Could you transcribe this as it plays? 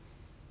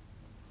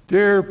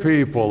Dear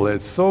people,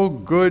 it's so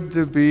good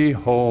to be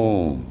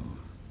home.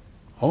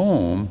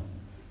 Home?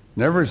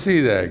 Never see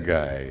that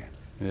guy.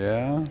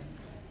 Yeah?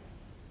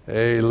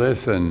 Hey,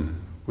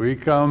 listen, we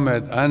come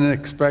at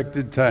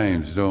unexpected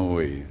times, don't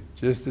we?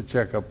 Just to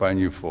check up on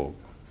you folk.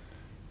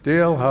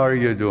 Dale, how are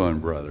you doing,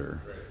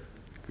 brother?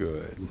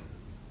 Good.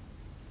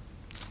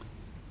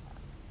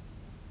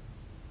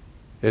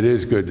 It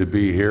is good to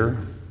be here.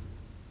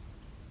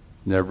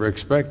 Never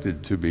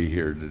expected to be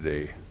here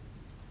today.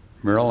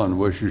 Marilyn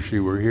wishes she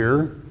were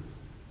here,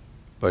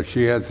 but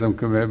she had some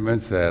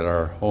commitments at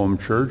our home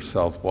church,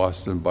 South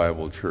Boston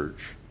Bible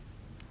Church.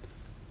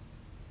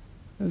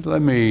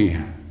 Let me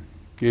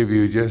give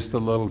you just a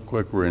little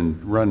quick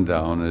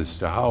rundown as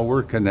to how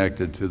we're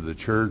connected to the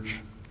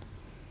church.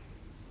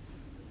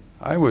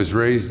 I was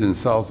raised in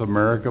South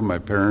America. My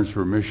parents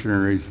were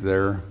missionaries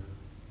there.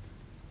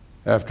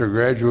 After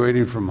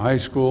graduating from high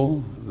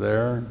school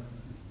there,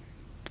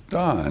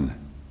 Don.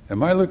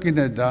 Am I looking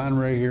at Don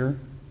right here?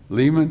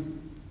 Lehman?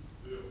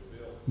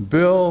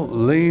 Bill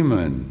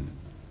Lehman.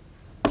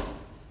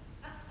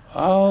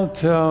 I'll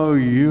tell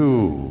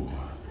you,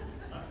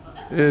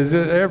 is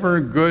it ever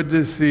good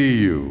to see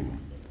you?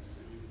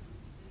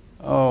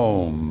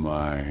 Oh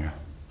my.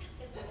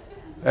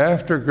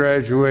 After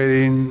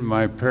graduating,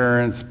 my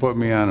parents put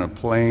me on a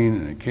plane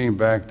and I came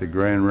back to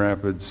Grand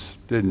Rapids,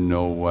 didn't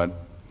know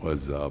what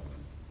was up.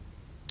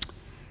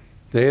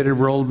 They had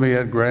enrolled me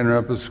at Grand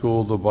Rapids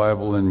School of the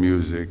Bible and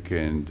Music,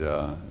 and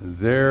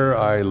there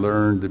I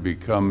learned to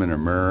become an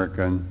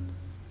American.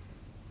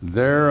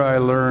 There I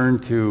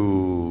learned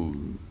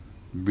to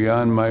be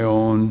on my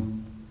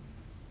own,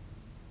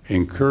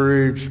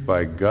 encouraged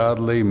by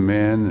godly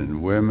men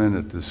and women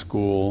at the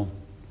school,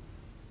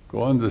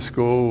 going to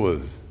school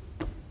with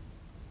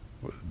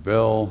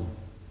Bill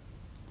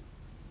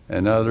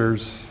and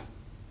others.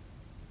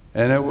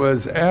 And it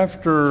was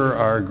after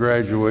our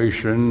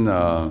graduation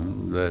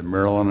that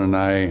Marilyn and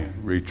I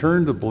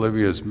returned to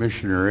Bolivia as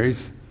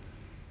missionaries.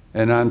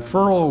 And on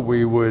furlough,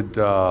 we would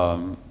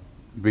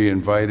be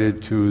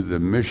invited to the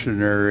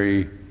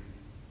missionary,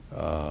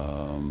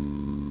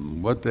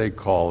 what they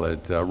call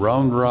it,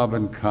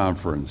 round-robin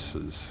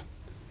conferences.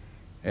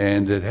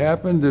 And it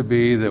happened to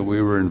be that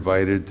we were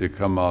invited to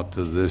come out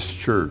to this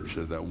church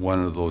at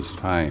one of those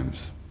times.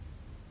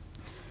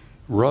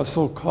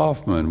 Russell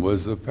Kaufman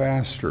was the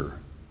pastor.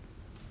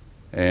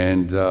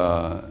 And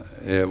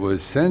it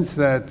was since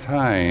that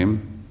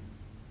time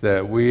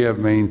that we have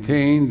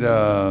maintained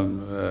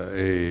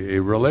a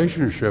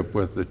relationship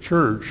with the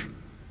church.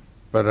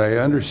 But I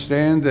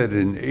understand that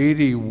in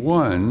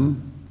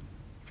 81,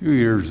 a few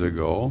years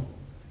ago,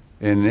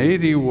 in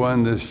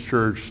 81, this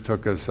church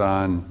took us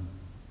on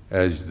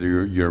as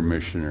your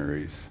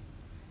missionaries.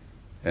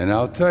 And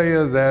I'll tell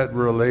you, that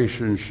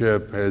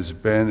relationship has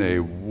been a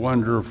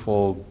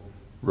wonderful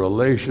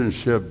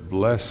relationship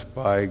blessed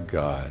by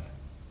God.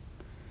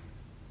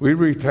 We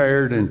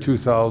retired in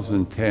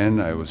 2010.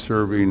 I was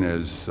serving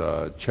as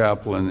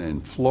chaplain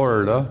in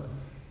Florida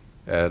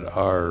at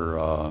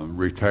our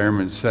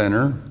retirement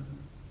center.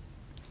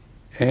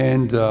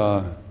 And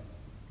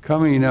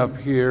coming up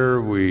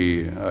here,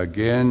 we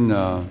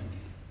again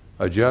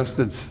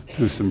adjusted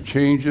to some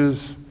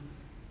changes.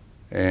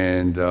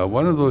 And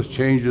one of those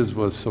changes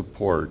was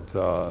support.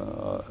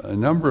 A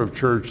number of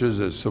churches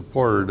that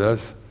supported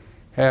us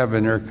have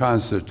in their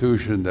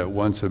constitution that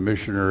once a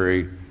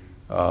missionary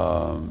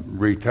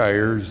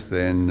retires,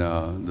 then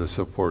the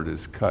support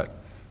is cut,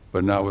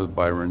 but not with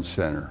Byron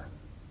Center.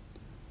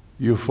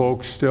 You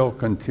folks still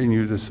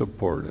continue to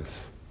support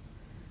us.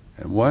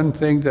 And one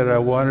thing that I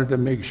wanted to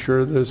make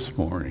sure this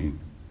morning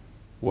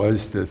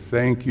was to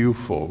thank you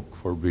folk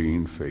for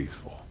being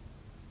faithful.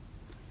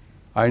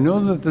 I know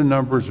that the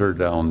numbers are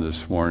down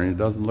this morning. It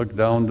doesn't look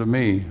down to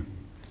me.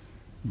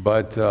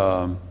 But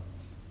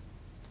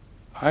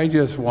I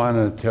just want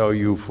to tell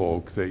you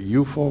folk that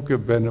you folk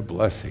have been a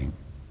blessing.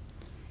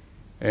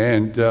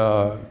 And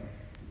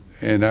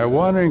I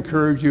want to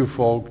encourage you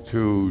folk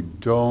to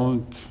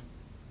don't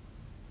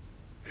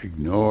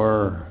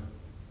ignore,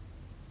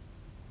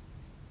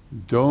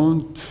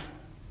 don't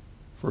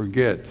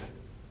forget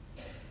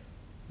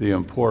the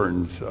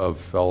importance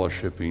of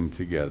fellowshipping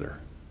together.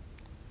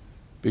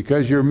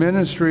 Because your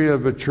ministry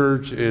of a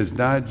church is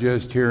not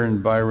just here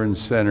in Byron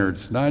Center.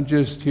 It's not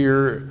just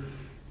here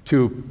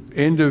to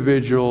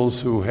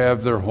individuals who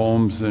have their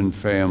homes and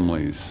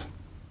families.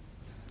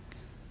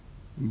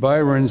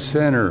 Byron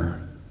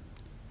Center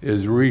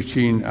is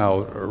reaching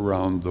out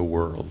around the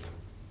world.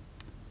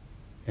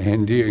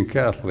 Andy and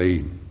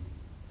Kathleen,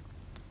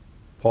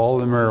 Paul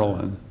and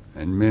Marilyn,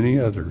 and many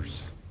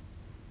others.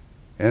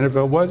 And if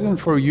it wasn't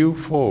for you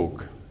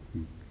folk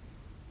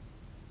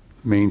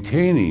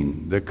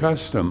maintaining the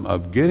custom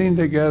of getting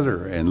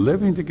together and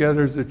living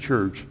together as a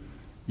church,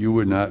 you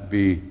would not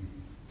be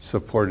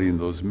supporting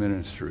those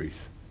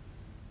ministries.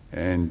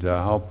 And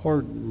how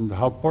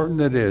important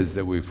it is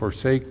that we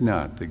forsake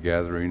not the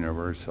gathering of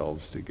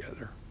ourselves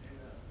together.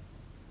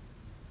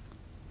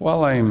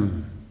 While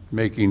I'm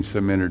making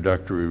some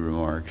introductory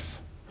remarks,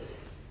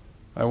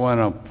 I want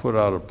to put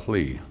out a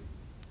plea.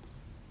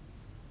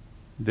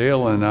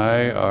 Dale and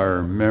I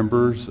are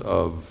members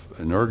of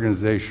an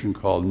organization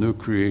called New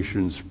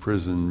Creations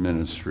Prison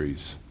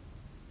Ministries.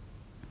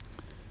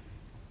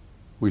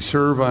 We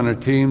serve on a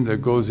team that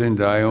goes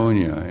into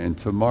Ionia, and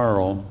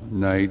tomorrow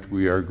night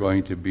we are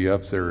going to be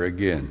up there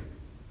again.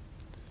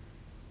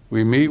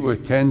 We meet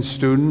with 10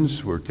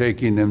 students. We're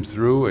taking them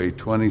through a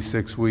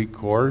 26-week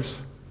course.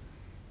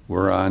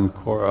 We're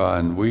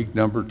on week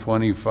number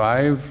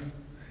 25,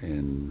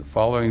 and the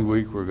following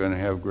week we're going to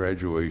have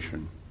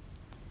graduation.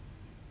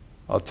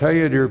 I'll tell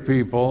you, dear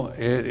people,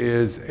 it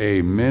is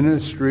a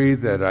ministry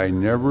that I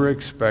never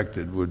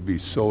expected would be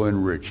so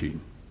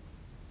enriching.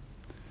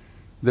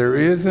 There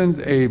isn't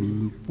a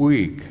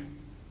week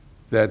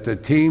that the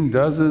team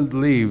doesn't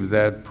leave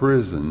that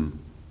prison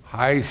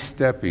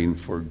high-stepping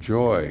for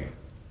joy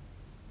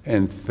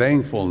and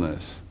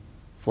thankfulness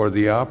for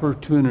the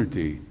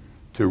opportunity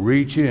to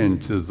reach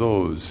into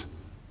those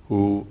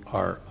who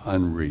are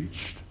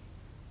unreached.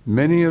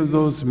 Many of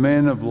those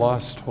men have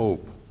lost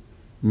hope.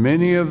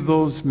 Many of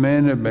those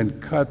men have been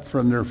cut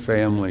from their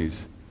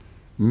families.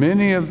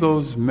 Many of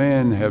those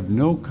men have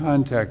no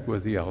contact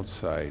with the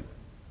outside.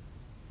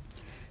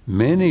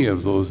 Many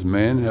of those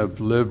men have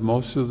lived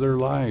most of their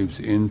lives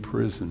in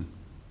prison.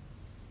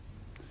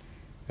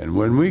 And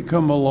when we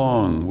come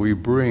along, we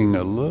bring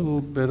a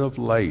little bit of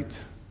light.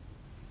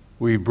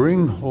 We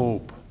bring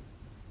hope,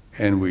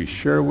 and we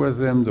share with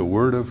them the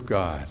Word of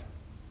God,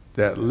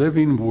 that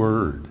living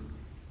Word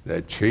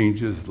that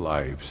changes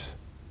lives.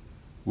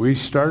 We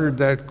started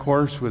that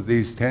course with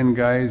these 10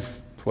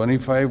 guys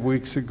 25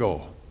 weeks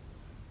ago.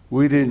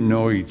 We didn't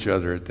know each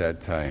other at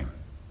that time,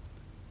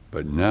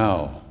 but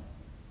now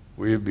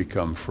we have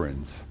become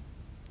friends.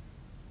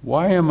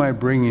 Why am I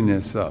bringing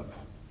this up?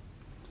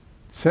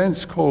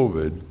 Since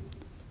COVID,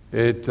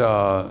 it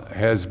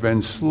has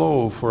been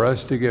slow for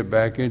us to get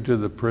back into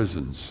the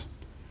prisons.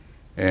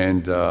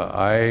 And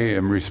I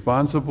am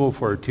responsible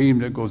for a team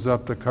that goes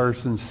up to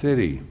Carson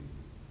City.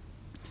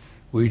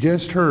 We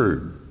just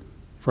heard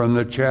from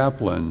the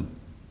chaplain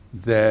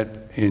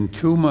that in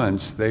 2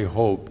 months they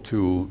hope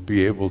to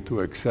be able to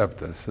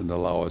accept us and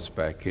allow us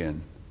back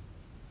in.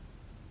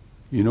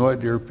 You know what,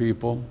 dear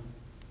people?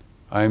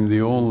 I'm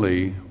the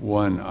only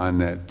one on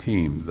that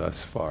team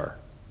thus far.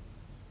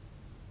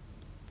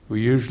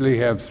 We usually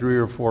have 3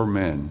 or 4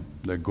 men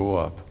that go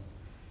up.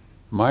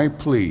 My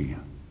plea,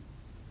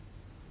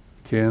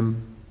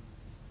 Tim,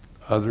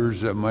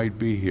 others that might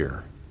be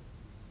here,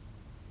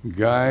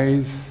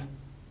 guys,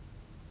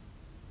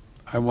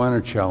 I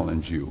want to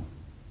challenge you.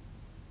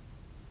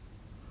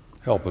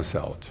 Help us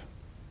out.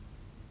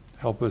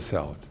 Help us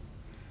out.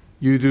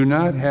 You do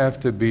not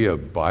have to be a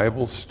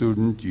Bible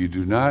student. You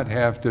do not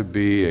have to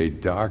be a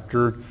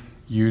doctor.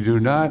 You do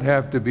not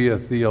have to be a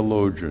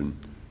theologian.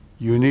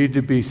 You need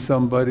to be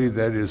somebody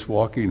that is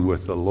walking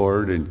with the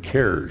Lord and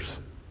cares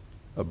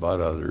about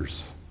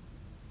others.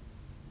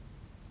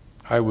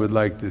 I would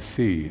like to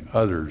see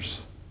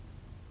others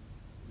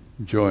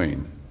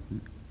join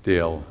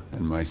Dale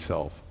and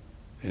myself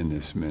in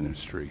this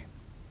ministry.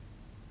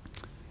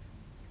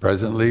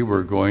 Presently,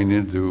 we're going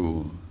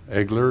into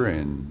Egler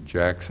and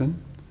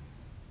Jackson.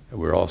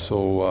 We're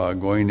also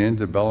going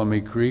into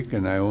Bellamy Creek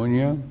and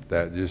Ionia.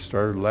 That just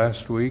started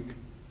last week.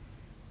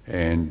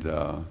 And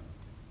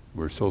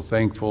we're so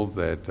thankful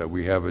that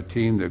we have a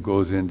team that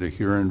goes into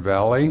Huron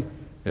Valley,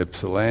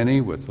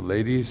 Ypsilanti, with the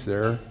ladies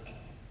there.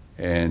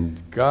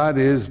 And God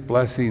is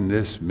blessing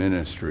this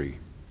ministry.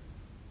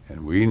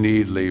 And we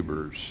need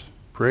laborers.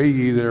 Pray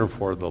ye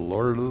therefore the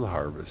Lord of the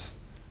harvest,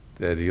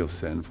 that he'll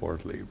send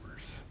forth laborers.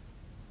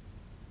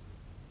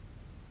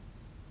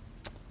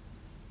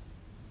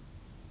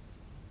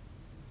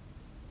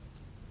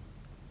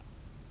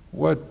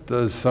 What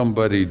does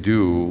somebody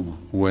do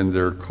when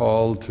they're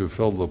called to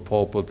fill the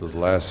pulpit at the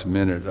last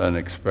minute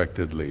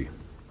unexpectedly?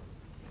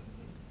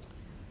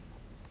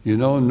 You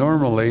know,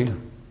 normally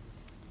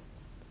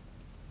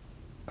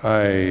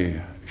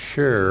I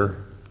share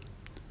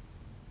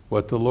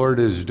what the Lord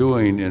is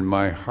doing in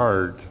my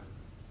heart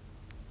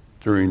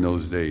during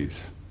those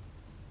days.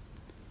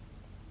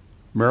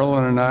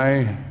 Marilyn and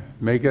I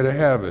make it a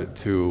habit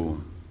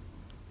to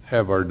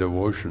have our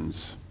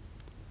devotions.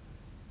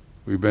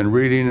 We've been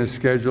reading a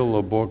schedule,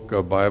 a book,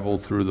 a Bible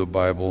through the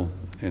Bible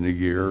in a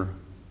year.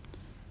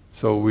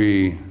 So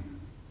we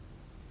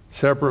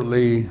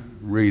separately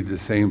read the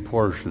same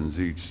portions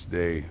each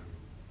day.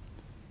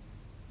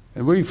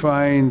 And we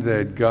find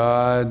that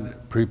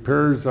God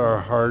prepares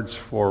our hearts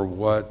for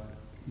what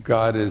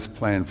God has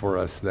planned for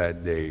us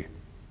that day.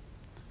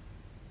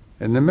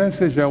 And the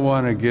message I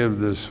want to give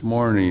this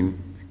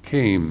morning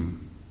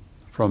came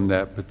from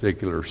that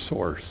particular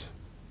source.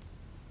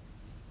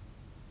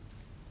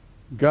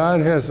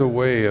 God has a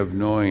way of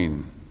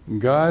knowing.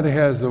 God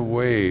has a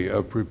way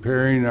of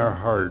preparing our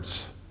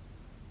hearts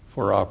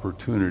for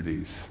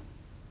opportunities.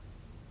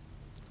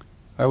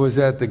 I was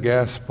at the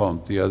gas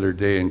pump the other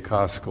day in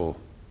Costco.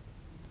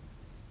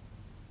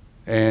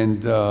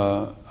 And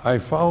I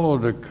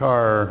followed a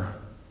car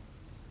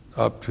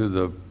up to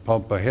the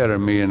pump ahead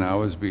of me, and I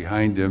was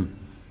behind him.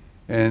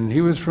 And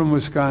he was from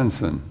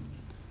Wisconsin.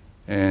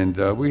 And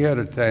we had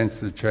a chance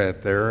to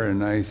chat there,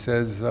 and I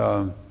says,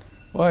 well,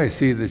 I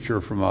see that you're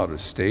from out of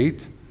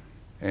state.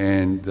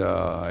 And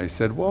I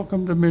said,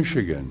 welcome to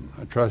Michigan.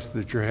 I trust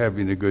that you're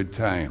having a good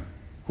time.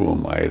 Who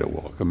am I to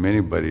welcome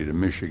anybody to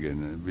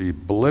Michigan? It'd be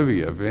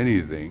Bolivia, if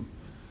anything.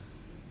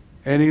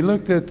 And he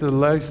looked at the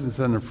license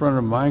on the front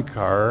of my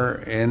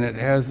car, and it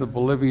has the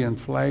Bolivian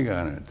flag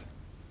on it.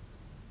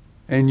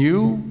 And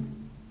you?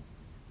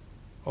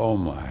 Oh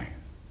my.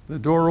 The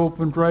door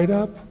opened right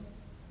up.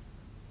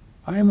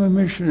 I'm a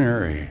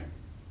missionary.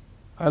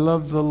 I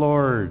love the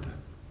Lord.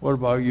 What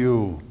about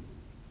you?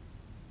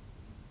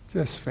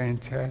 Just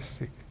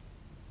fantastic.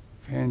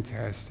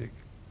 Fantastic.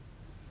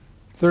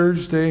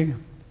 Thursday,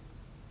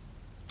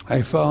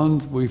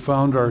 we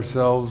found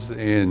ourselves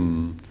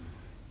in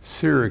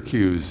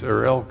Syracuse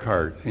or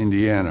Elkhart,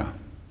 Indiana,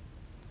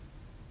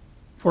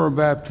 for a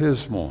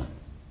baptismal.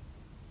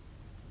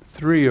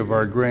 3 of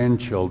our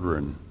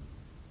grandchildren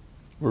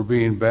were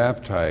being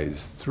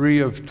baptized, 3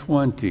 of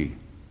 20.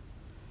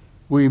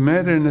 We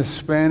met in a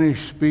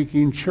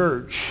Spanish-speaking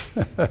church.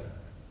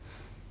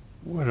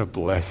 What a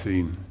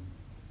blessing.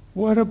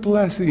 What a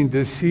blessing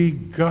to see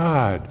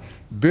God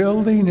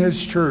building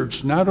his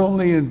church, not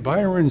only in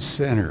Byron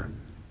Center,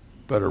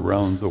 but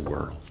around the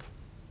world.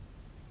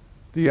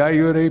 The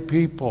Ayure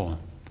people.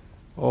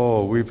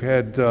 Oh, we've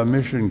had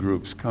mission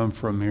groups come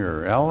from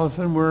here.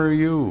 Allison, where are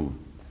you?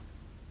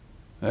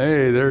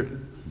 Hey, they're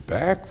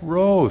back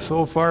row.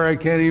 So far I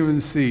can't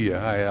even see you.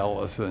 Hi,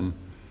 Allison.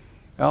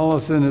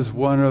 Allison is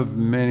one of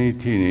many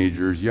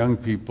teenagers, young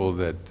people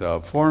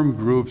that form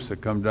groups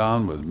that come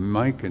down with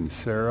Mike and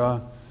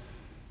Sarah.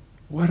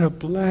 What a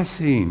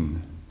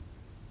blessing.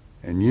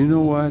 And you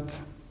know what?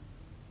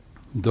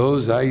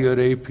 Those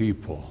Ayure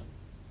people,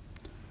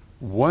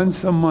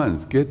 once a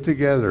month, get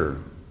together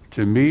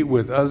to meet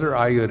with other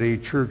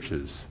Ayure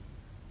churches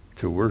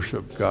to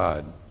worship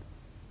God.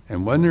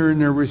 And when they're in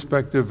their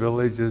respective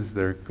villages,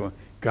 they're going,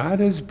 God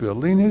is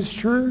building his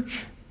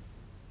church.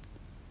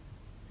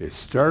 It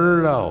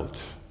started out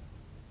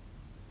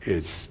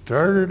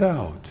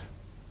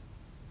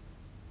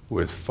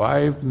with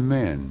 5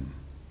 men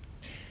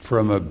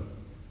from a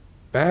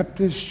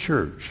Baptist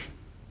church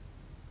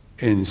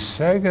in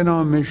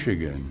Saginaw,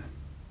 Michigan,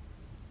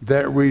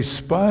 that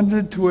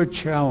responded to a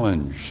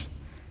challenge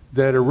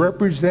that a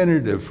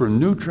representative from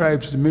New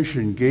Tribes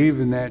Mission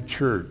gave in that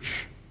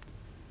church.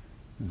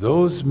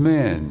 Those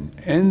men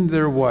and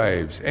their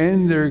wives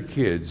and their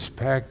kids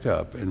packed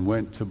up and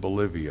went to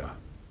Bolivia.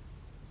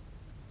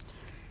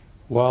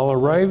 While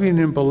arriving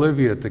in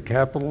Bolivia at the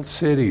capital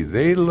city,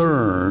 they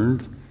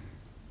learned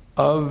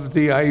of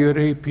the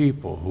Ayure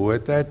people, who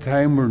at that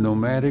time were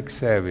nomadic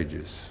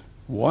savages,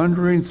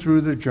 wandering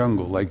through the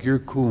jungle like your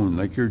coon,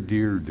 like your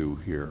deer do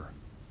here.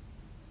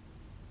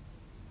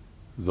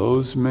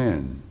 Those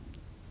men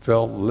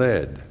felt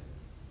led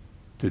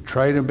to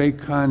try to make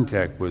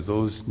contact with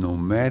those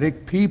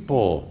nomadic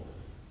people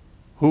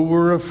who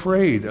were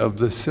afraid of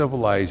the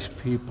civilized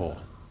people.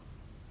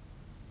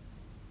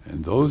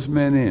 And those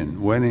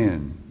men went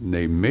in, and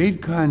they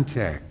made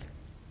contact,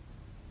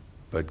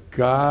 but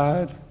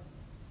God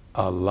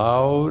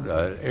allowed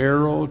an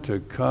arrow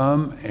to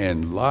come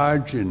and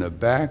lodge in the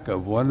back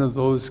of one of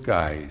those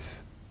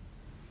guys.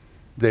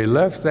 They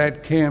left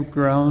that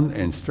campground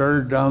and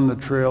started down the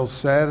trail,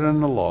 sat on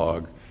the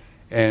log,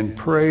 and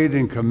prayed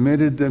and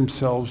committed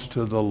themselves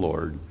to the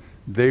Lord.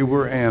 They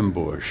were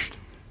ambushed.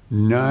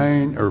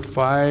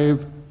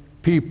 5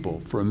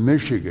 people from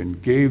Michigan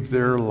gave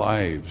their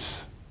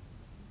lives.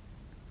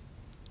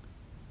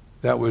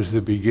 That was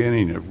the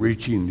beginning of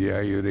reaching the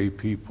Ayure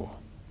people.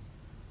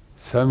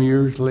 Some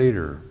years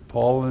later,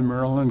 Paul and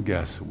Marilyn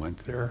Gess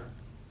went there,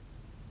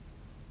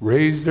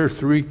 raised their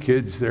 3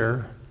 kids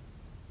there,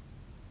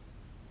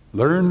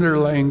 learned their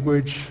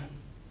language,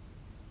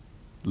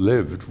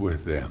 lived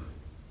with them,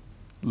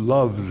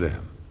 loved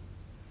them,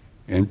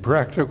 in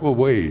practical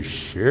ways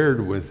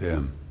shared with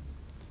them.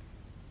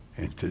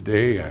 And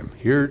today I'm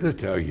here to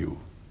tell you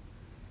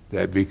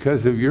that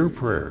because of your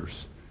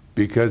prayers,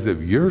 because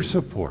of your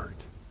support,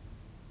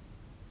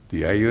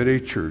 the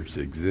Ayure Church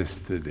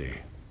exists today.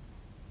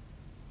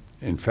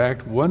 In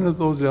fact, one of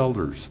those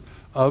elders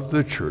of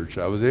the church,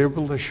 I was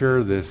able to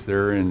share this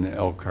there in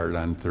Elkhart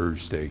on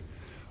Thursday.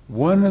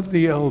 One of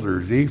the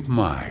elders,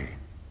 Ifmai,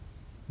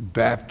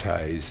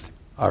 baptized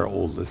our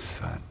oldest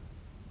son.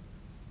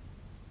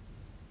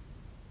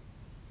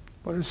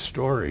 What a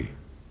story.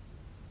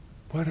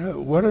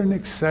 What an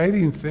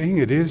exciting thing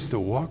it is to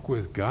walk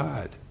with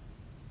God.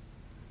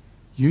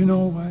 You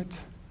know what?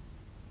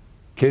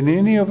 Can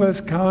any of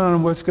us count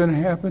on what's going to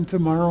happen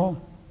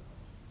tomorrow?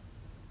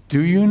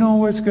 Do you know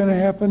what's going to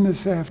happen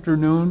this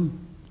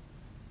afternoon?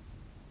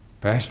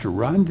 Pastor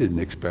Ron didn't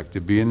expect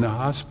to be in the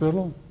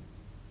hospital.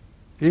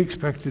 He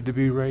expected to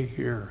be right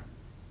here.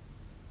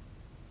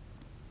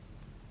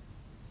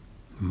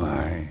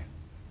 My,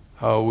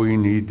 how we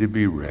need to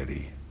be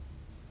ready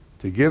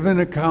to give an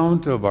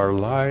account of our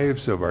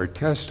lives, of our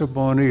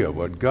testimony, of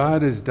what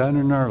God has done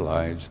in our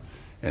lives,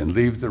 and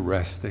leave the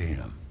rest to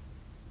him.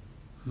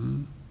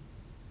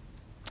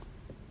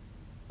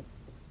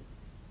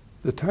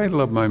 The title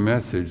of my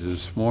message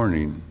this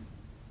morning,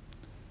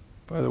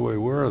 by the way,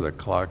 where are the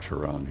clocks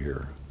around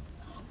here?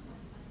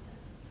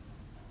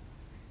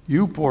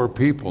 You poor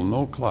people,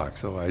 no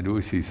clocks. Oh, I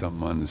do see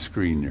something on the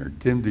screen there.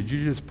 Tim, did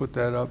you just put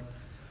that up?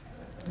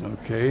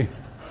 Okay.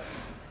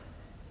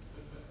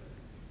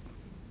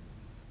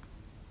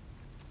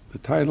 The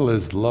title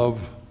is Love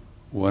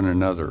One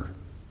Another,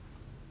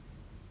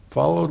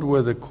 followed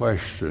with a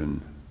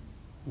question,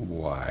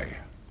 why?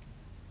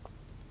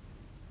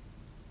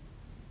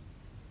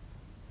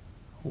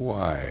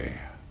 Why?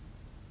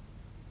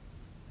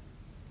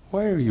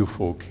 Why are you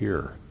folk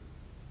here?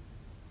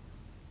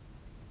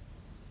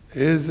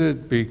 Is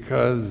it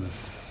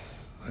because,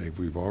 like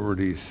we've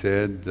already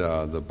said,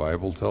 the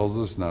Bible tells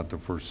us not to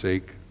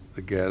forsake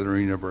the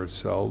gathering of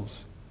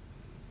ourselves?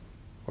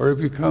 Or have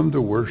you come to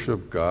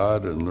worship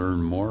God and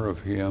learn more of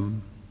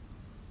Him?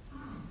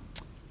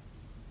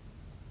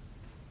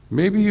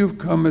 Maybe you've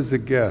come as a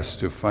guest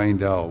to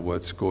find out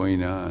what's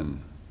going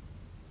on.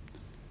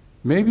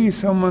 Maybe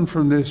someone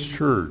from this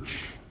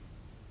church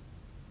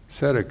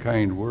said a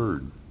kind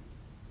word,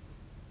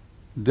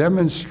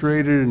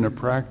 demonstrated in a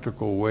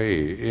practical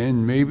way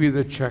in maybe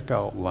the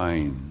checkout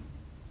line,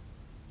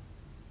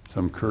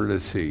 some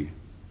courtesy,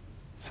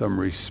 some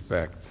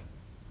respect.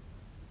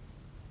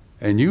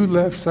 And you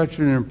left such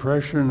an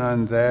impression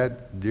on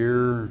that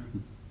dear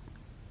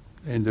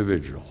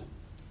individual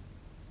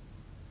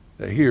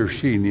that he or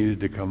she needed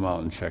to come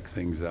out and check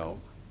things out.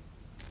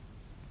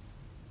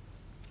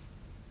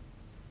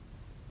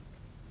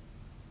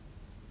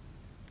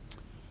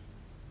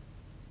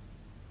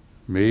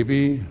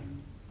 Maybe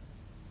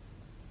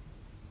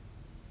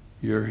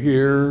you're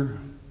here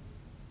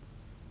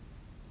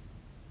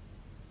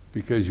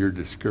because you're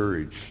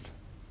discouraged.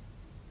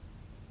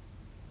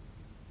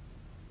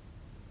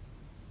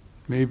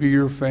 Maybe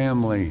your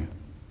family,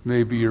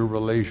 maybe your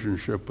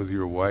relationship with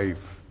your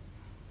wife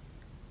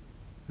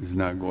is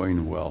not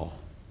going well.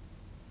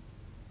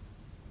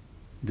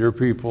 Dear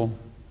people,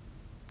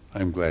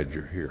 I'm glad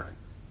you're here.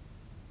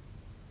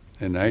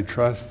 And I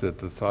trust that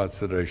the thoughts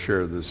that I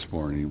share this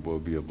morning will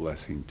be a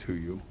blessing to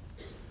you.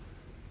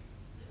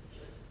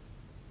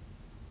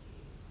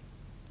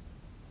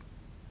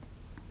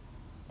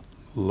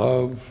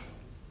 Love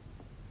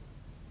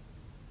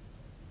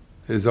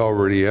is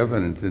already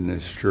evident in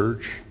this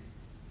church.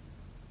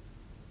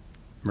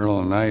 Merle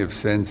and I have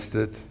sensed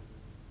it.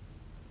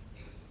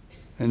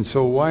 And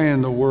so why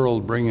in the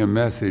world bring a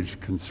message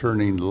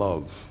concerning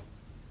love?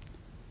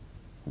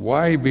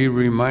 Why be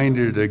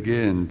reminded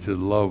again to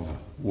love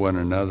one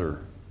another?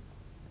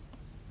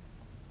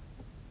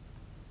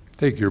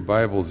 Take your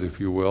Bibles, if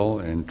you will,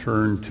 and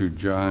turn to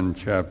John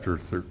chapter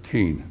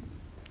 13.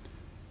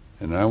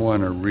 And I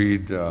want to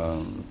read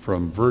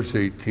from verse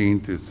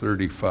 18 to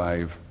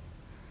 35.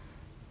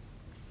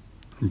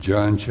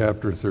 John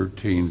chapter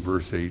 13,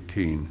 verse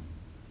 18.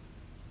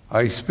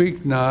 I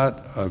speak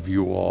not of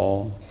you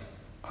all.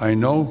 I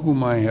know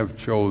whom I have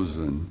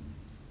chosen,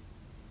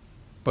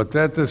 but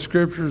that the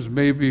scriptures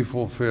may be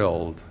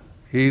fulfilled.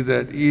 He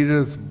that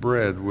eateth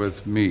bread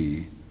with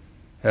me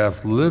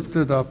hath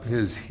lifted up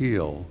his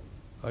heel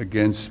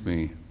against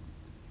me.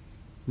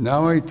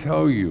 Now I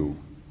tell you,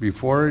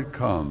 before it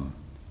come,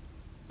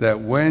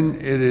 that when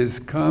it is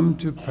come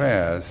to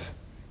pass,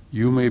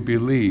 you may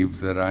believe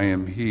that I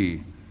am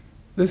he.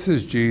 This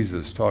is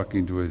Jesus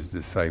talking to his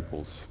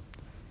disciples.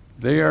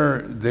 They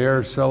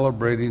are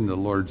celebrating the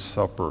Lord's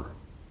Supper.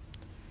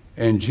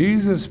 And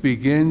Jesus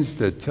begins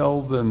to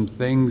tell them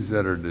things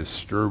that are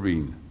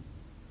disturbing.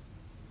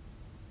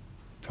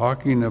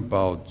 Talking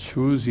about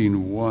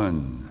choosing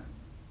one.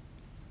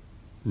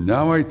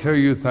 Now I tell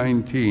you,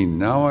 19,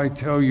 now I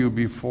tell you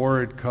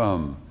before it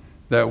come,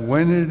 that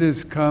when it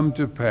is come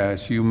to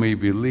pass, you may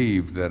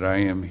believe that I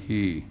am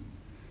he.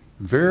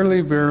 Verily,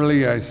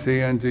 verily, I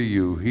say unto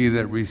you, he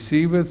that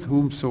receiveth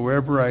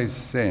whomsoever I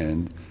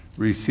send,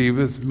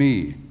 receiveth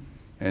me.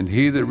 And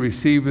he that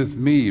receiveth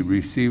me,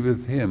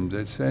 receiveth him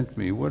that sent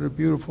me. What a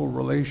beautiful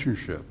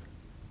relationship.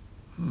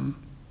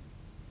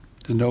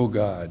 To know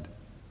God.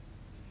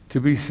 To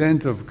be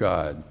sent of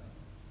God.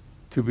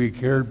 To be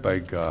cared by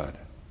God.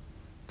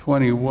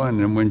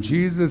 21, and when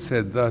Jesus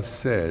had thus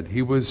said,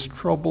 he was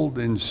troubled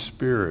in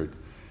spirit,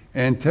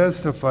 and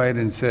testified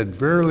and said,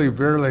 Verily,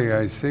 verily,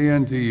 I say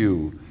unto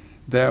you,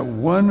 that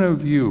one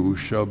of you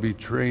shall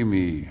betray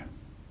me.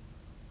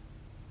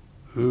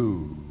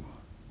 Ooh,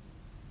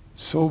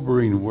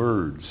 sobering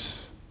words.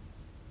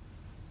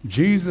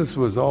 Jesus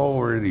was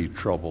already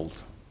troubled.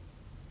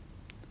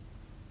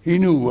 He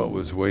knew what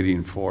was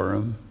waiting for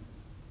him.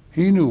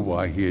 He knew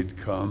why he had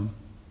come.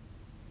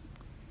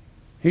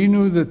 He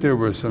knew that there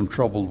were some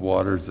troubled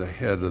waters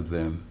ahead of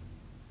them.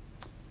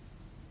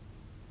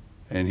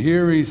 And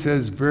here he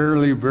says,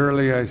 Verily,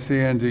 verily, I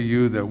say unto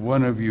you, that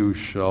one of you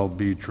shall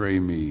betray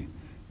me.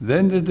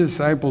 Then the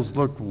disciples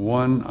looked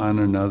one on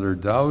another,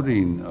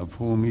 doubting of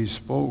whom he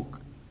spoke.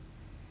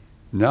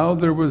 Now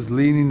there was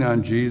leaning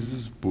on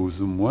Jesus'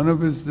 bosom one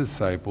of his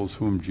disciples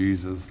whom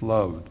Jesus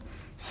loved.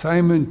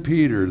 Simon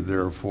Peter,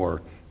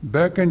 therefore,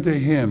 beckoned to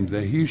him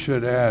that he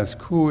should ask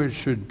who it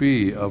should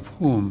be of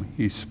whom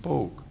he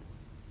spoke.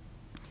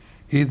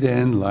 He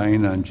then,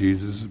 lying on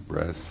Jesus'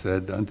 breast,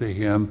 said unto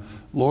him,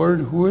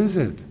 Lord, who is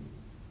it?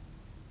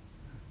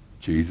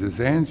 Jesus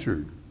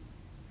answered,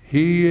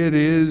 He it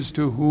is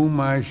to whom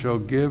I shall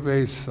give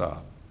a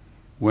sop,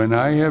 when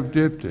I have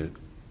dipped it.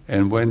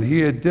 And when he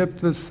had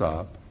dipped the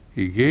sop,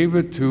 he gave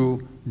it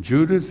to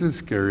Judas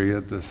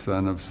Iscariot, the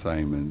son of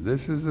Simon.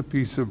 This is a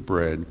piece of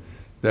bread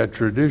that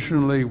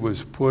traditionally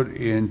was put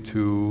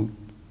into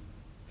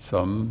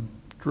some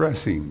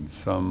dressing,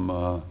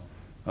 some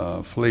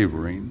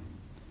flavoring.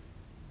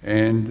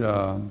 And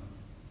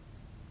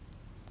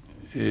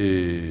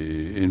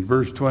in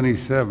verse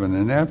 27,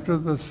 and after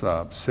the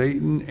sop,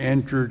 Satan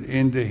entered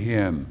into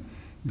him.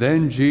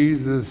 Then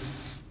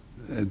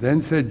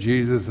said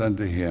Jesus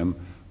unto him,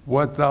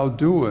 What thou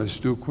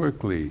doest, do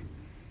quickly.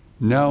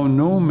 Now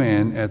no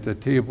man at the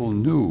table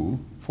knew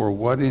for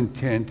what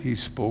intent he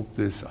spoke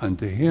this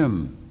unto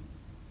him.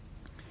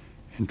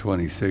 In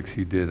 26,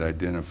 he did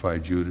identify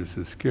Judas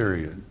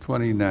Iscariot.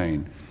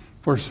 29,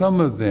 for some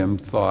of them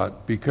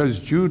thought, because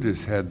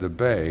Judas had the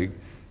bag,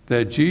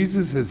 that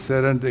Jesus had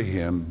said unto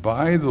him,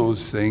 Buy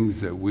those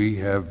things that we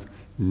have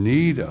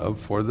need of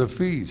for the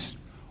feast,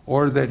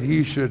 or that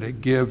he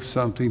should give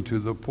something to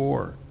the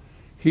poor.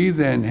 He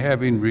then,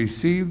 having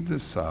received the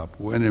sop,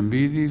 went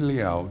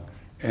immediately out,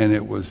 and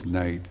it was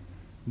night.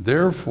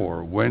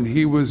 Therefore, when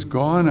he was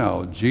gone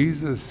out,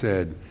 Jesus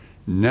said,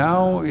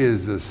 Now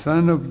is the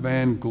Son of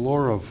Man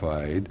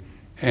glorified,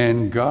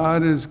 and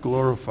God is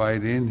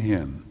glorified in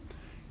him.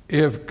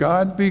 If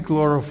God be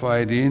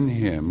glorified in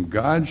him,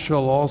 God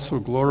shall also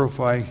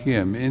glorify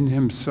him in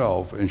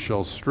himself, and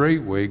shall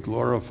straightway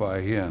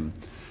glorify him.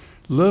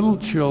 Little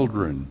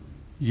children,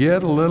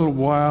 yet a little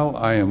while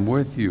I am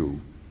with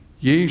you.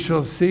 Ye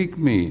shall seek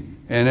me,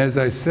 and as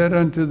I said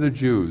unto the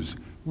Jews,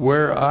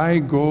 Where I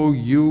go,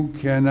 you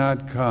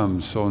cannot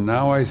come. So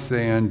now I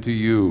say unto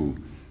you,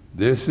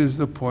 this is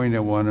the point I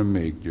want to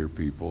make, dear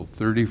people.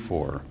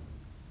 34.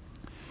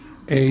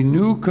 A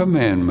new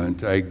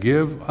commandment I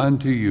give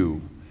unto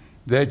you,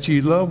 that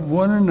ye love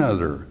one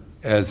another,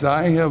 as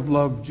I have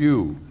loved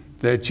you,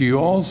 that ye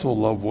also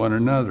love one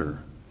another.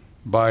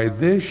 By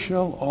this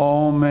shall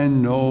all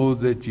men know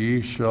that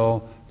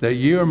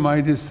ye are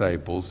my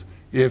disciples,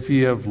 if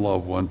ye have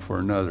love one for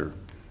another.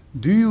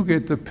 Do you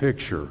get the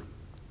picture?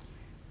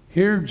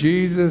 Here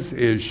Jesus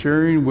is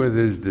sharing with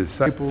his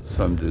disciples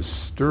some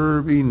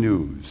disturbing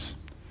news.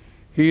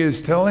 He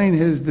is telling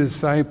his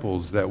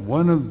disciples that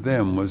one of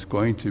them was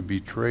going to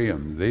betray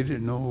him. They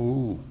didn't know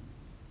who.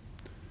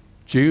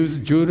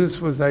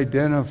 Judas was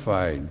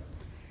identified.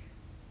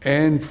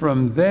 And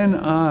from then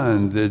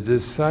on, the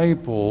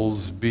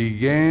disciples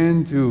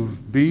began to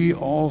be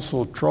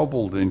also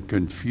troubled and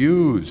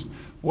confused.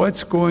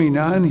 What's going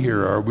on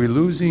here? Are we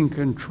losing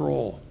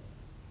control?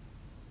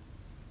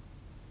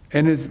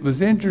 And it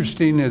was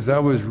interesting as I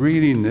was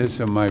reading this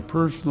in my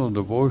personal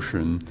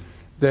devotion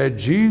that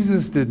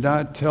Jesus did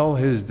not tell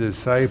his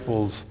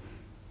disciples,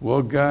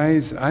 well,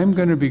 guys, I'm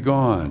going to be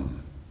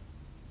gone.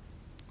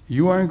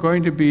 You aren't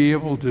going to be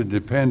able to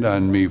depend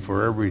on me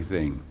for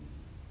everything.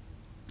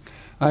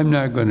 I'm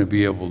not going to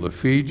be able to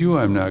feed you.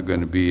 I'm not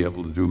going to be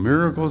able to do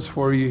miracles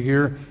for you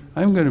here.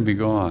 I'm going to be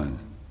gone.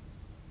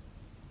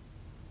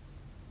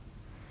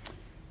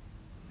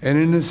 And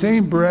in the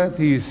same breath,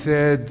 he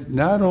said,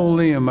 not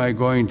only am I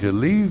going to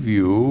leave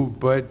you,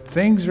 but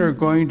things are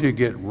going to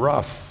get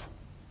rough.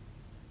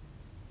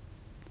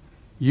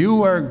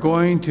 You are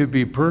going to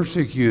be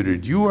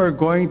persecuted. You are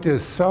going to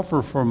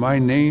suffer for my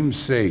name's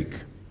sake.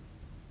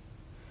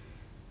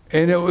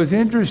 And it was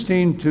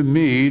interesting to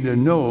me to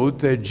note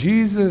that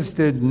Jesus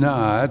did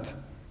not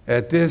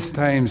at this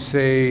time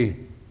say,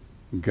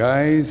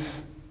 guys,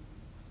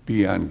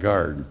 be on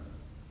guard.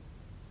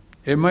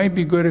 It might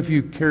be good if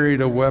you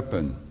carried a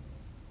weapon,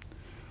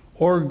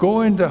 or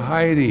go into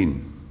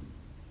hiding,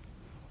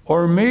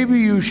 or maybe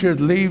you should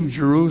leave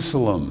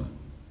Jerusalem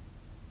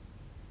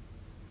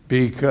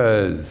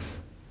because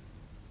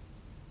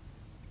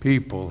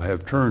people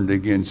have turned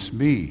against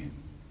me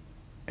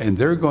and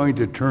they're going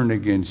to turn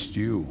against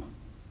you.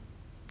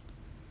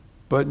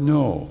 But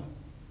no,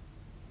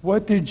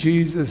 what did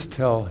Jesus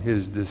tell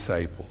his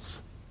disciples?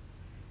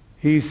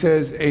 He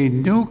says, a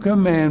new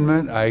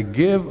commandment I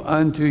give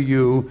unto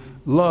you,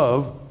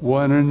 love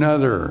one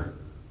another.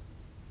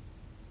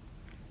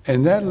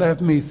 And that left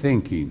me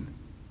thinking.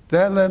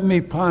 That left me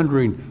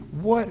pondering,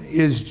 what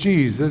is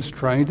Jesus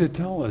trying to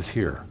tell us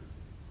here?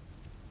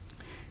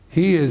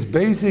 He is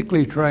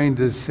basically trying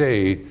to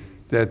say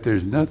that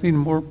there's nothing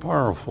more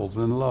powerful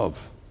than love.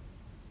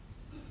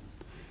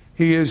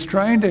 He is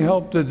trying to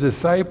help the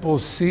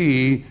disciples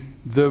see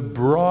the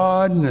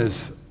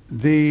broadness,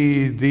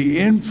 the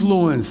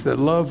influence that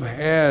love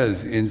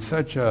has in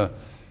such a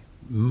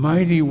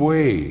mighty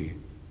way,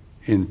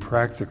 in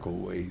practical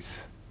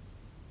ways.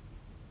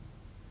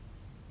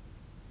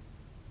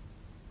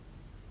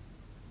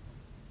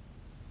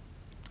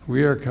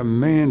 We are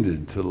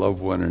commanded to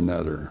love one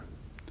another.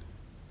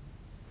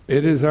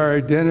 It is our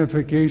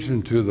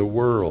identification to the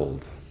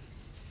world.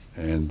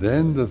 And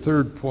then the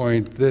third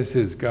point, this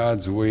is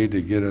God's way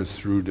to get us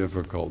through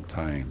difficult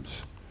times.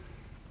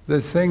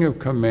 This thing of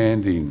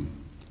commanding.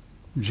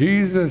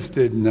 Jesus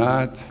did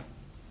not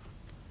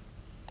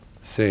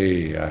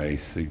say, I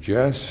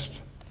suggest,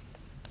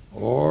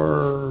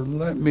 or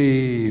let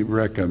me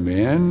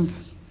recommend,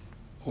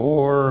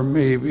 or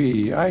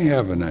maybe I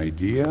have an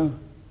idea.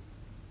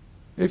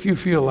 If you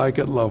feel like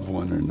it, love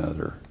one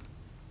another.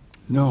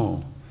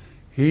 No,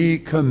 he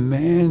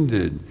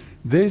commanded.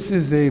 This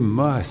is a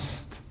must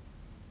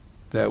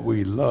that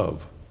we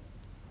love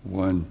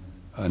one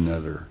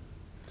another.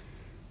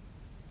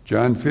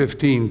 John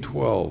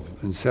 15:12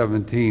 and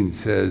 17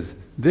 says,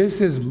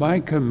 this is my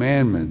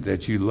commandment,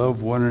 that you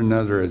love one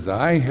another as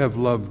I have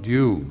loved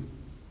you.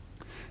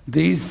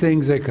 These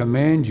things I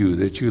command you,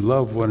 that you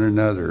love one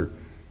another.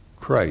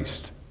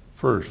 Christ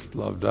first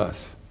loved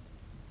us.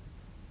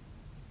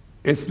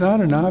 It's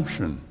not an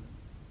option.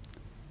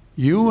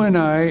 You and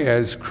I,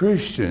 as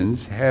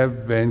Christians,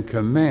 have been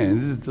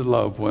commanded to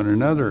love one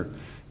another.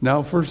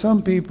 Now, for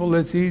some people,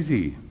 it's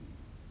easy.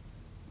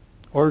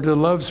 Or to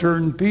love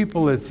certain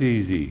people, it's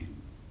easy.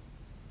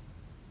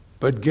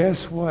 But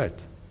guess what?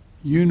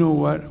 You know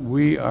what?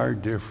 We are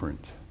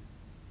different.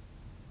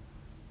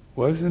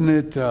 Wasn't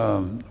it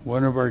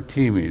one of our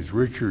teammates,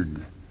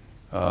 Richard,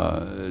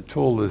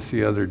 told us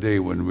the other day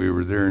when we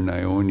were there in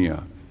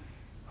Ionia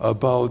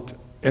about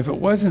if it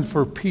wasn't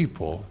for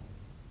people,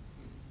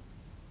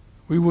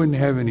 we wouldn't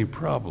have any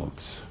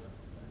problems.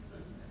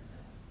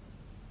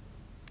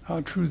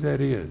 How true that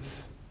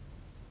is.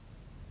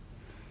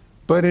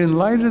 But in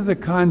light of the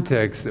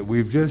context that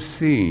we've just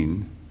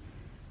seen,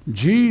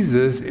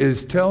 Jesus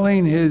is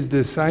telling his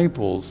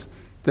disciples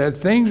that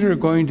things are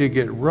going to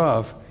get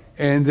rough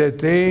and that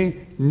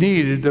they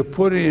needed to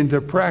put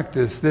into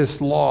practice this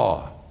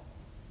law.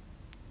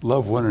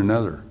 Love one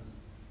another.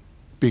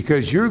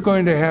 Because you're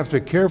going to have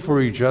to care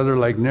for each other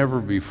like never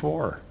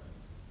before.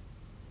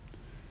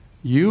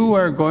 You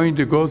are going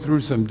to go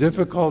through some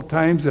difficult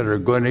times that are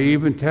going to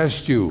even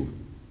test you.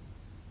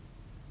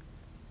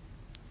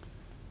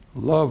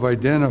 Love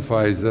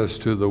identifies us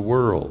to the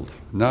world,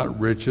 not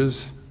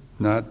riches,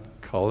 not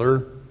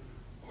color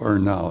or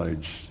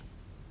knowledge.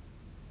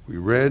 We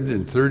read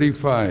in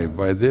 35,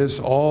 by this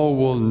all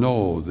will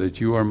know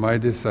that you are my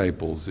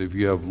disciples if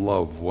you have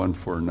love one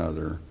for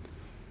another.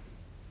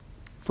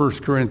 1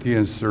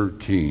 Corinthians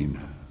 13,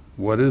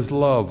 what is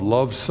love?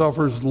 Love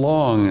suffers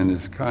long and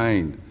is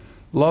kind.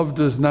 Love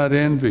does not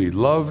envy.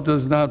 Love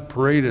does not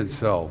parade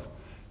itself.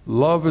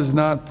 Love is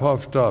not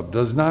puffed up,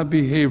 does not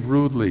behave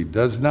rudely,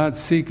 does not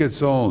seek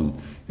its own,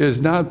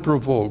 is not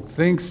provoked,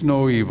 thinks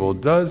no evil,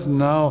 does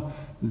not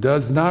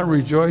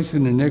rejoice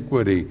in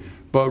iniquity,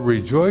 but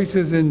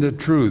rejoices in the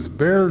truth,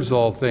 bears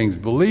all things,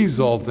 believes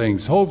all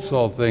things, hopes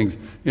all things,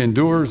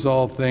 endures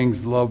all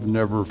things. Love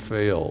never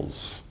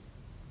fails.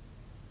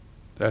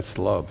 That's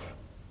love.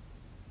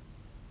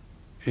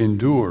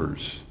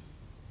 Endures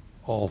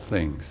all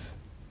things.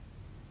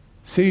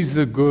 Sees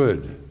the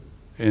good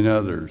in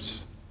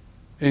others.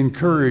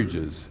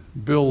 Encourages,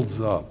 builds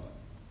up.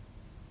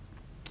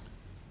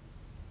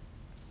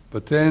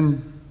 But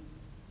then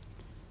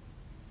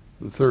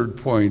the third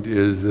point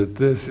is that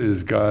this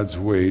is God's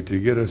way to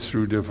get us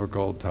through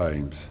difficult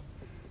times.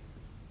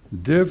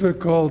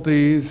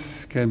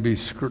 Difficulties can be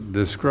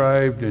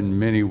described in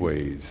many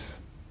ways.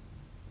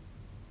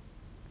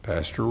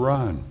 Pastor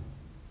Ron,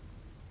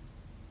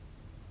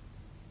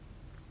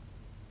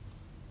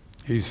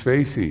 he's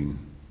facing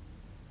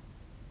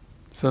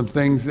some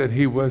things that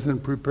he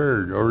wasn't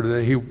prepared or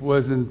that he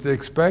wasn't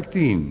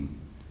expecting.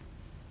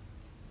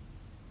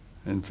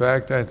 In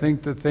fact, I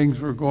think that things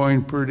were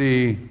going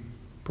pretty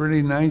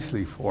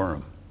nicely for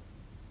him.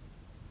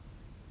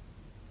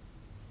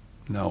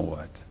 Now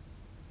what?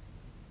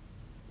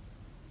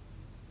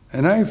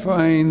 And I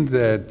find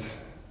that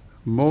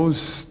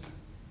most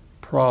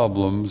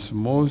problems,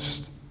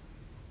 most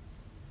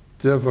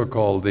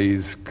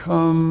difficulties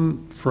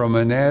come from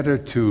an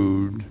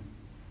attitude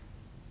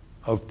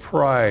of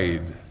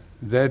pride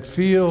that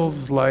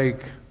feels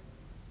like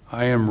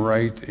I am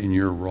right and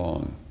you're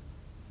wrong.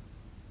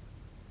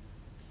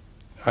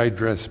 I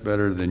dress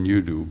better than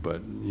you do,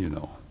 but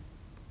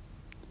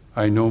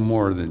I know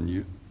more than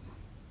you.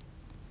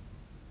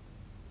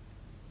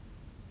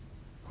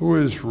 Who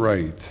is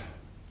right?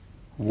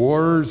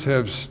 Wars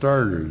have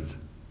started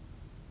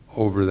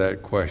over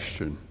that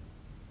question.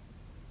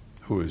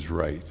 Who is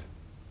right?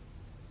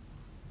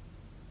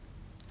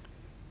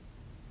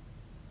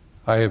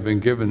 I have been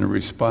given a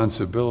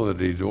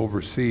responsibility to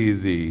oversee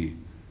the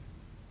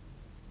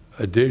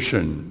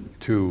addition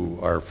to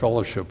our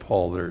fellowship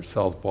hall there at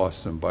South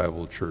Boston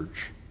Bible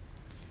Church.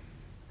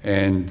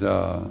 And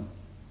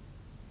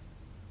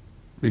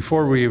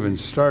before we even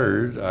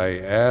started, I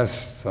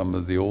asked some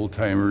of the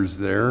old-timers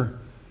there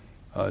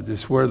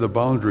just where the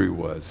boundary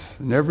was.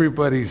 And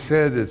everybody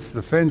said it's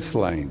the fence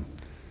line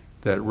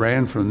that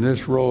ran from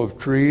this row of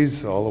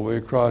trees all the way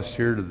across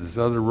here to this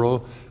other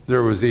row.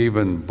 There was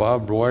even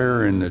barbed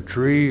wire in the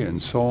tree and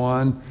so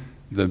on.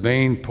 The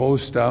main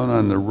post down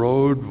on the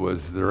road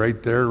was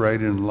right there,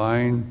 right in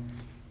line.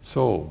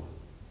 So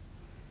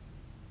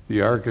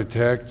The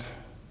architect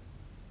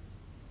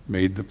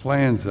made the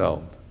plans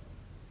out.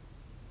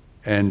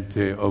 And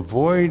to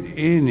avoid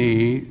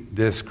any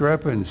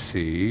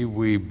discrepancy,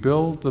 we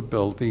built the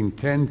building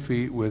 10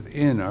 feet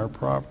within our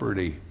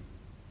property.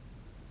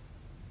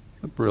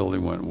 The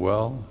building went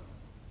well.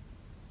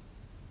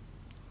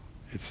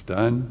 It's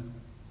done.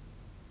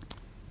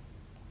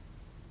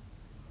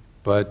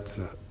 But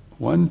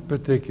one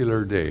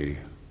particular day,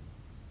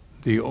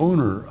 the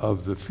owner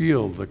of the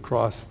field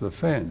across the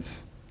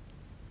fence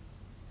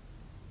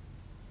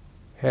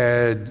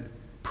had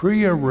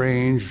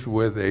prearranged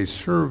with a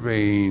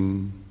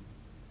surveying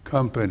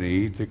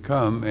company to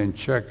come and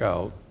check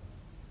out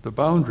the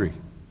boundary.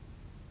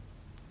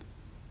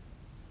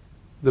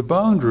 The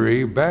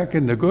boundary, back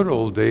in the good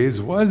old days,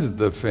 was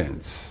the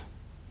fence.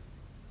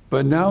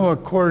 But now,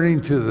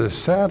 according to the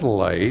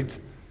satellite,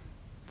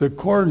 the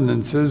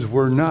coordinates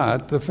were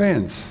not the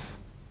fence.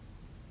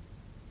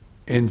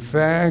 In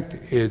fact,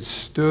 it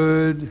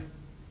stood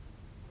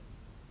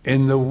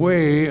in the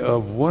way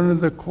of one of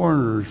the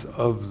corners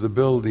of the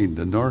building,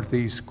 the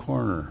northeast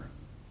corner.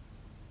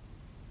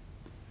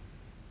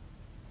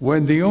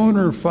 When the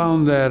owner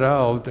found that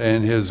out,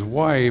 and his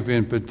wife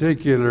in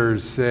particular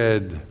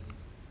said,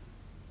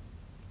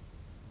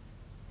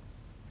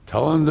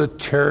 "Tell him to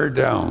tear it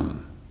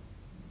down."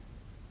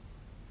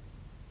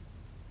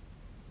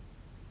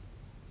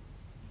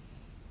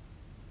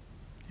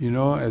 You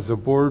know, as a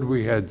board,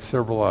 we had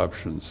several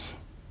options.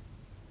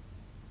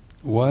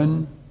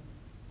 One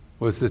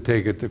was to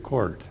take it to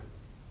court,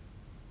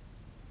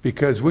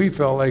 because we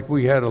felt like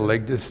we had a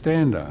leg to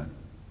stand on.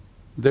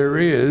 There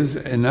is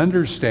an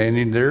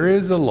understanding, there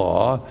is a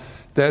law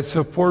that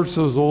supports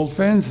those old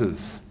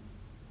fences,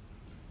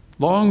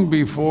 long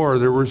before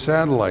there were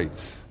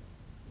satellites.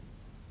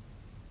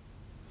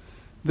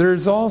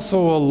 There's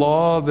also a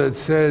law that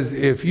says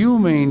if you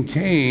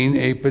maintain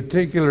a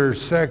particular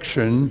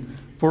section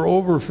for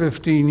over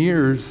 15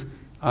 years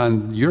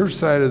on your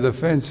side of the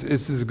fence,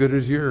 it's as good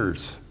as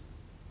yours.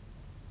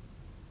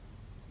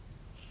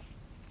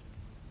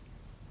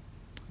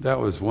 That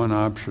was one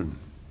option.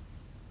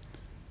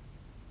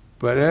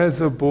 But as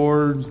a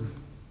board,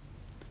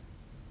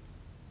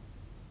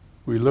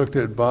 we looked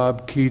at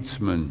Bob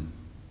Keatsman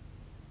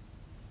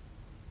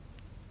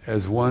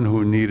as one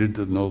who needed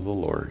to know the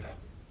Lord.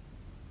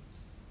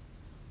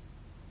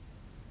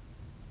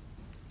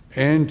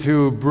 And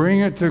to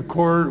bring it to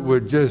court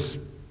would just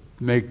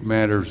make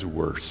matters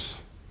worse.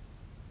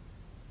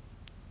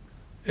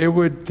 It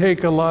would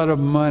take a lot of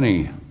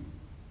money.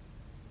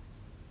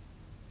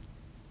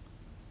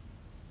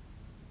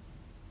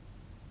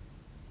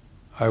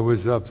 I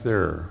was up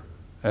there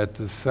at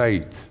the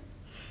site,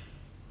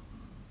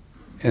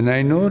 and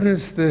I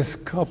noticed this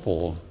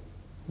couple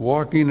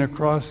walking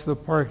across the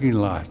parking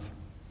lot.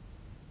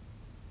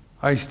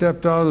 I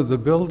stepped out of the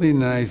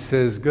building and I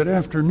says, "Good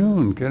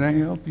afternoon, can I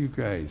help you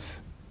guys?"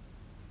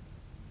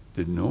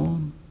 Didn't know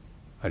him.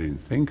 I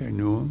didn't think I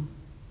knew him.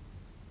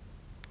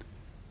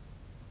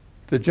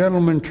 The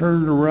gentleman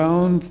turned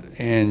around,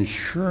 and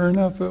sure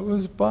enough, it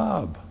was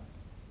Bob.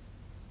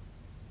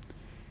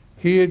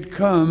 He had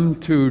come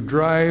to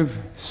drive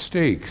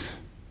stakes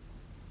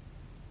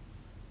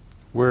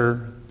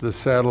where the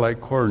satellite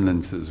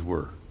coordinates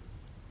were.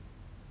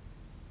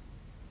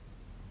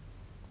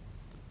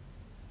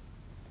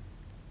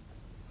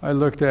 I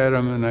looked at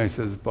him and I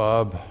says,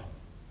 "Bob,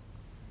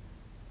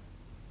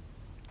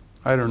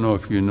 I don't know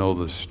if you know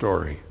the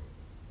story,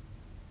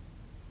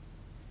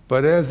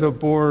 but as a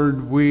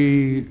board,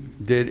 we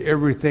did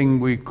everything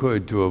we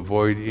could to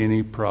avoid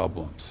any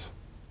problems.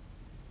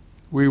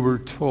 We were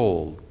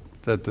told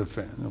that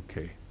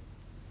okay.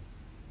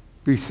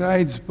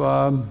 Besides,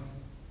 Bob,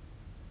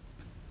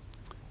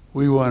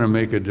 we want to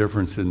make a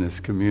difference in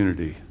this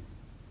community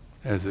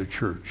as a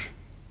church.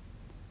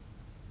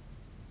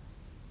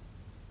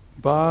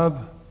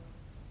 Bob,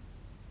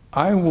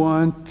 I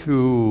want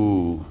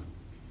to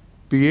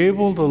be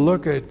able to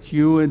look at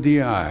you in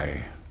the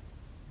eye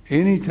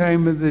any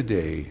time of the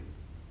day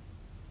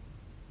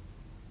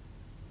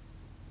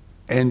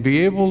and be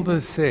able to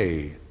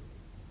say,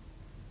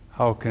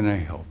 how can I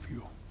help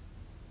you?"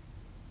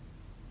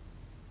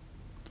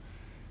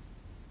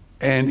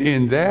 And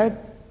in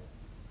that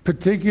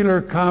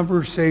particular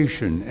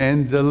conversation,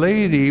 and the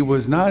lady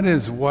was not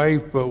his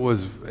wife, but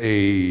was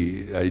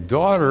a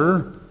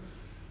daughter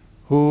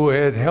who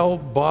had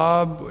helped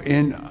Bob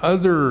in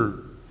other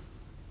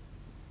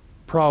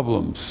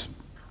problems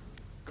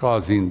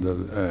concerning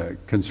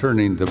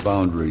the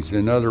boundaries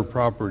in other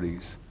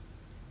properties.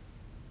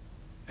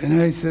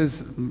 And I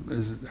says,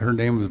 her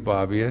name was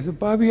Bobby. I said,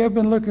 "Bobby, I've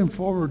been looking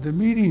forward to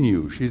meeting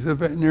you." She's a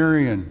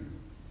veterinarian.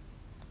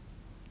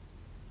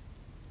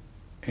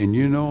 And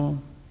you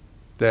know,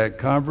 that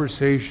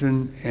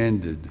conversation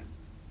ended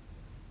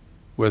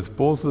with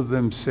both of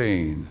them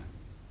saying,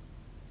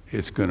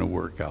 "It's going to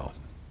work out."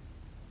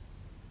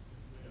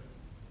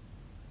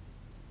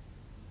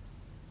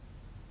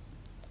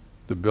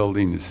 The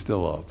building is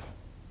still up.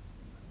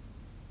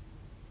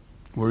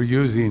 We're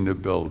using the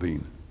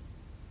building.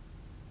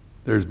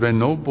 There's been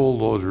no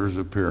bulldozers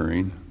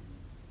appearing.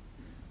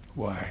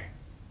 Why?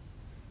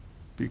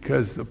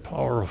 Because the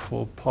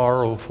powerful,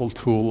 powerful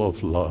tool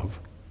of love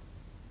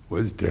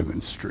was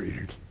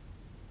demonstrated.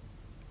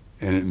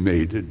 And it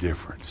made a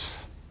difference.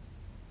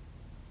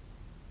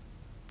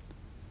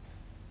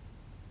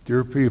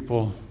 Dear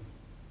people,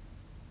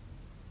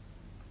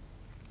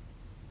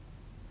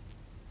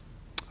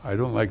 I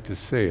don't like to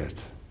say it,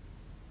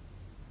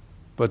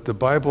 but the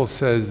Bible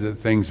says that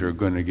things are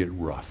going to get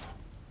rough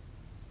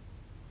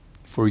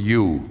for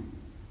you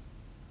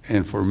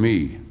and for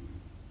me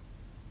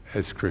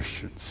as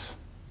Christians.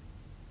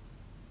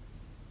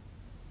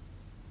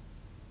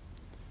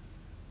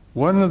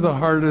 One of the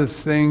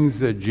hardest things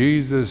that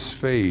Jesus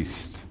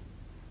faced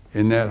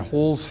in that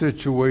whole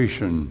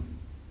situation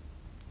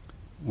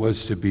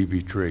was to be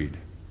betrayed.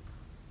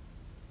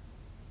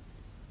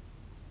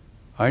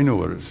 I know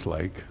what it's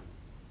like.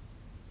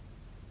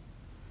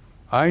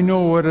 I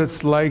know what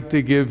it's like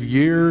to give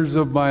years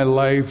of my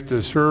life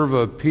to serve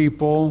a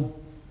people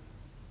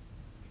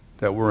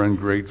that were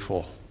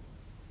ungrateful.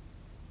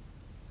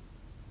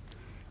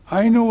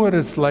 I know what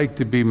it's like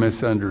to be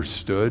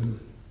misunderstood.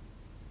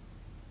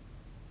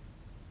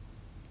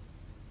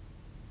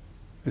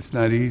 It's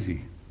not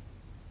easy.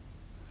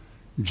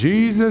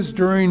 Jesus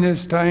during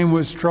this time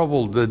was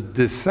troubled. The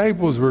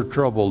disciples were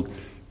troubled.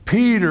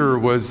 Peter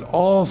was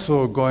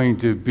also going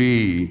to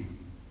be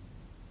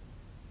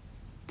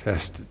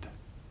tested.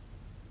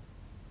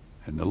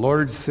 And the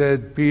Lord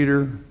said,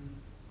 Peter,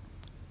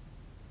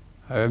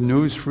 I have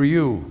news for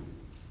you.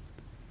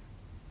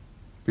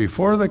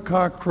 Before the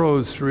cock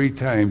crows 3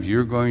 times,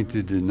 you're going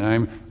to deny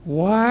me.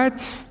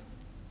 What?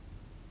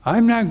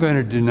 I'm not going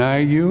to deny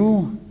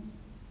you.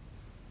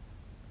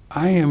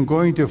 I am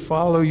going to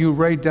follow you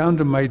right down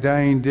to my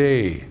dying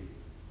day.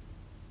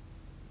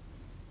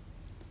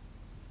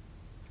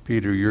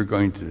 Peter, you're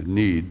going to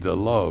need the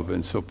love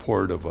and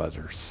support of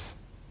others.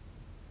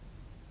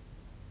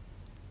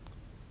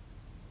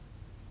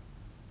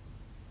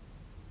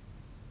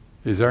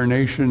 Is our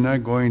nation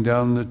not going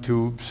down the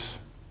tubes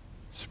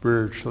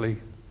spiritually?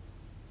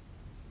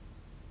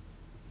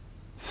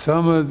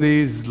 Some of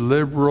these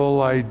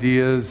liberal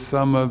ideas,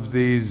 some of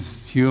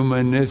these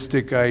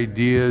humanistic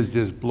ideas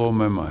just blow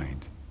my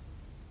mind.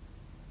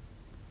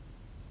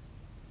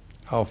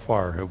 How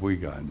far have we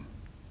gotten?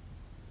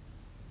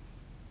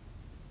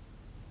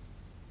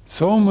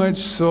 So much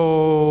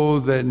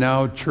so that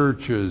now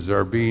churches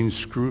are being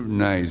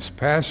scrutinized,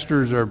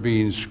 pastors are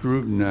being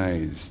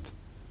scrutinized.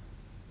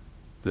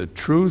 The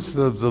truth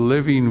of the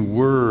living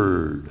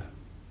word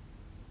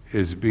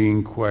is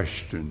being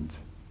questioned.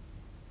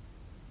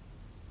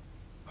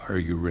 Are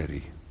you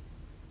ready?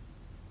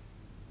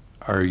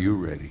 Are you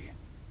ready?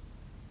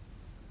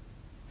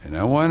 And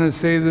I want to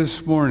say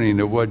this morning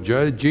that what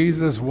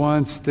Jesus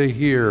wants to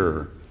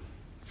hear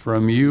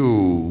from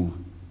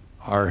you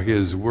are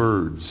his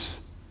words.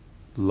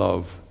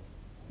 Love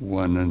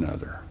one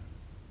another.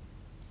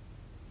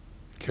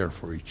 Care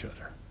for each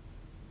other.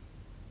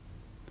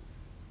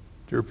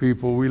 Dear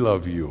people, we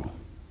love you.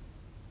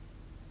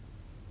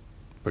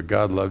 But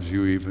God loves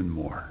you even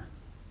more.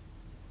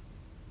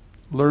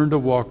 Learn to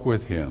walk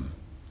with him.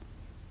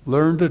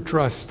 Learn to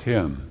trust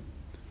him.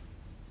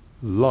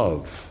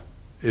 Love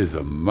is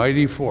a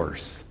mighty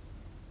force.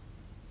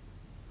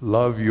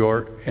 Love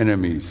your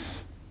enemies.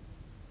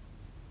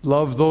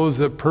 Love those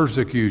that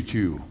persecute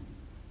you.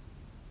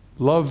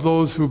 Love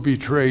those who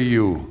betray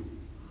you.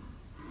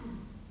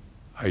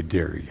 I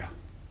dare you.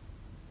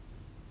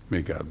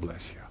 May God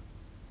bless you.